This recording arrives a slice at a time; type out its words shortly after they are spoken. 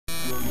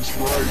Been a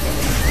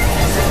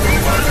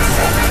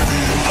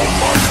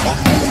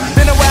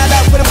while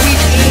out for the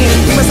weekend.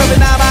 We must have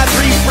now my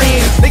 3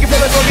 friends. Nigga feel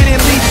like we're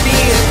getting leaked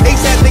in.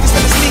 ASAP niggas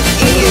finna sneak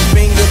in.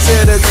 Finger to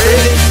the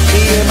grilling.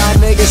 Me and my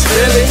niggas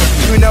feeling.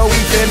 You know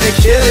we finna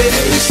kill it.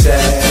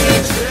 ASAP.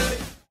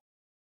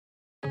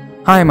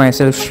 Hi,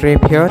 myself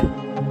Shrep here.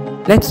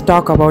 Let's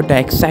talk about the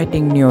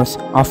exciting news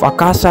of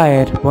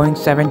akasaair Boeing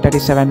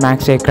 737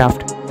 MAX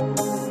aircraft.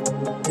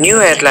 New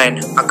airline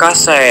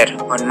akasaair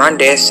on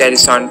Monday said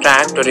it's on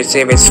track to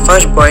receive its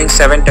first Boeing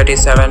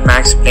 737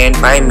 MAX plane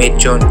by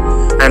mid-June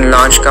and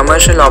launch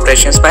commercial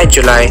operations by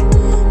July.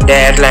 The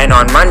airline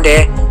on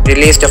Monday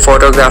released a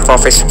photograph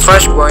of its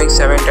first Boeing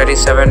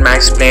 737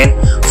 MAX plane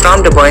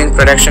from the Boeing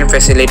production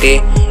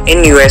facility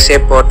in USA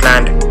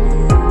Portland.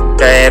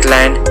 The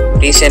airline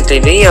recently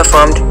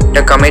reaffirmed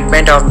the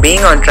commitment of being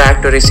on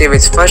track to receive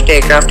its first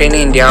aircraft in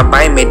India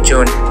by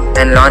mid-June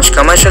and launch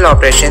commercial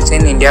operations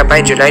in India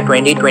by July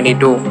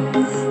 2022.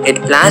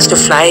 It plans to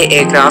fly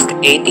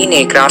 18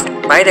 aircraft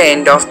by the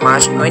end of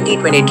March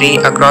 2023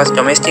 across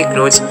domestic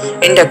routes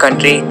in the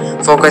country,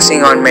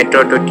 focusing on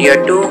metro to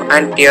Tier 2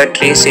 and Tier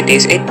 3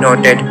 cities, it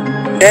noted.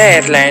 The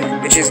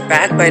airline, which is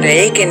backed by the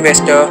AIC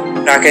investor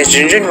Rakesh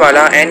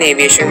Jhunjhunwala and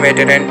aviation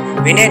veteran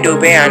Vinay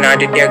Dubey and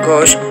Aditya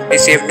Ghosh,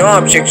 received no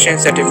objection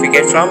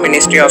certificate from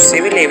Ministry of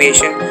Civil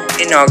Aviation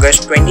in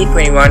August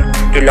 2021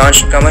 to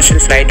launch commercial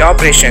flight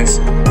operations,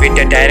 with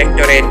the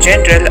Directorate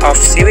General of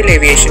Civil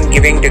Aviation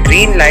giving the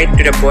green light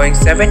to the Boeing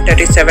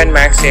 737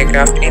 MAX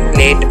aircraft in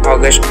late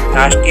August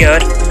last year.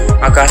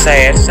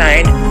 akasaair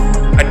signed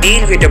a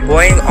deal with the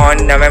Boeing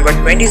on November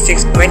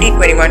 26,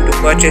 2021 to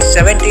purchase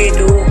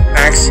 72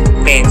 MAX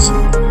planes.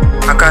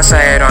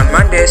 akasaair on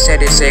Monday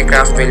said its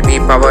aircraft will be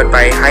powered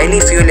by highly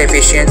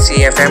fuel-efficient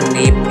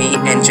CFM-LEAP B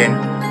engine,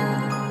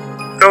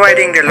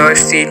 providing the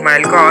lowest seat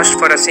mile cost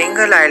for a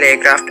single-aisle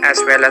aircraft as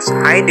well as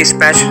high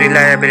dispatch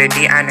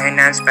reliability and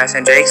enhanced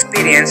passenger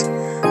experience.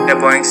 The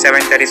Boeing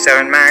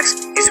 737 MAX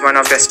is one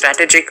of the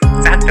strategic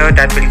factors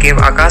that will give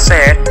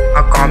akasaair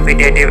a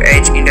competitive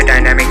edge in the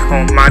dynamic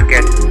home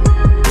market.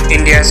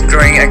 India's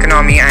growing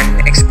economy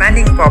and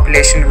expanding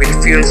population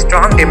will fuel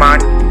strong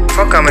demand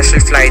for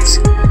commercial flights,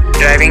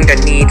 driving the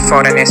need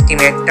for an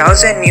estimated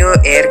 1,000 new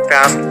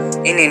aircraft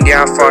in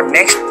India for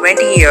next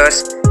 20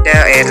 years, the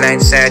airline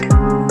said.